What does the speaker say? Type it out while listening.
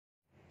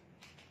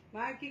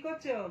মা কি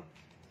করছো?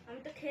 আমি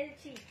তো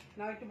খেলছি।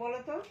 না একটু বলো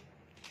তো।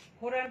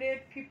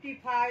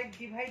 455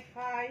 divide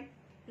 5.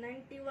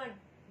 91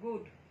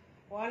 Good.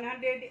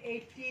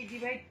 180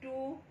 divide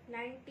 2.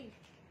 90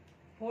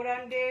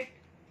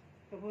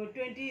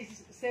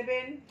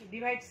 427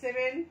 divide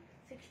 7.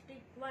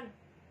 61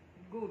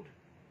 Good.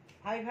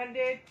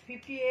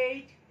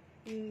 558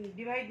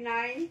 divide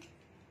 9.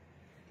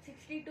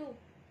 62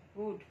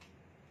 Good.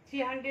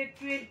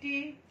 320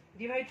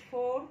 divide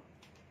 4.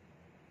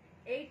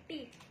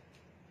 80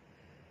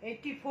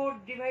 84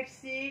 divide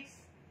 6.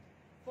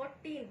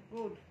 14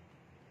 Good.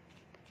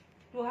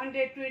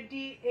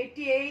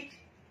 88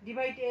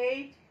 divide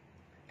 8.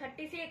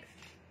 36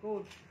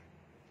 Good.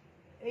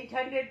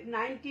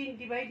 819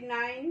 divide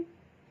 9.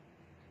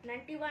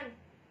 91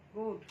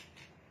 Good.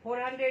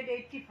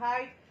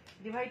 485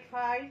 divide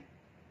 5.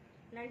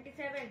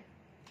 97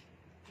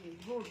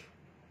 Good.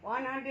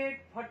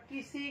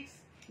 146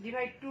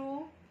 divide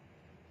 2.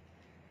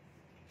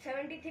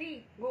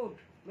 73 Good.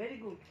 Very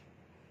good.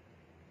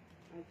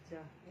 আচ্ছা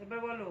এবার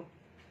বলো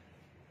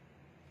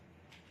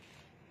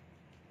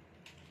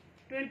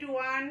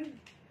 21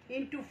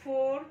 into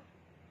 4.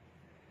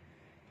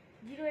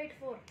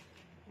 084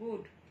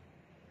 Good.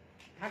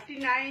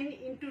 39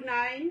 into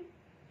 9.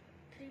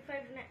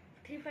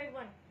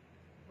 351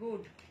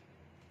 Good.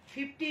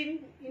 15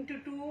 into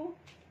 2.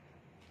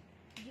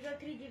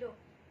 030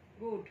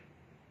 Good.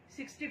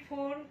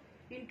 64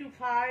 into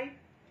 5.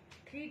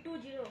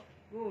 320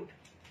 Good.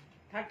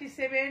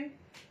 37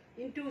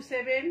 into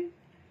 7.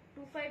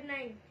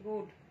 259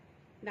 Good.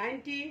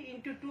 90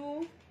 into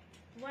 2.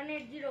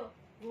 180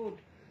 Good.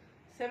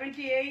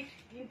 78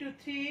 into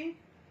 3.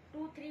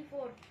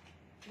 234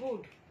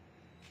 Good.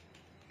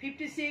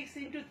 56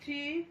 into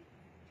 3.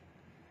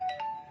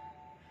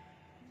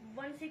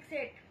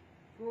 168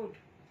 Good.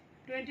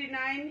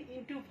 29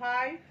 into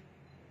 5.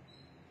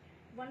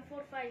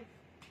 145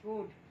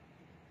 Good.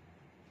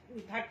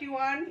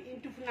 31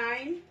 into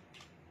 9.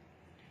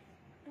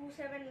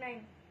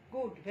 279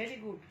 Good. Very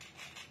good.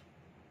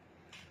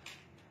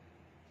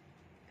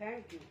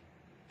 Thank you.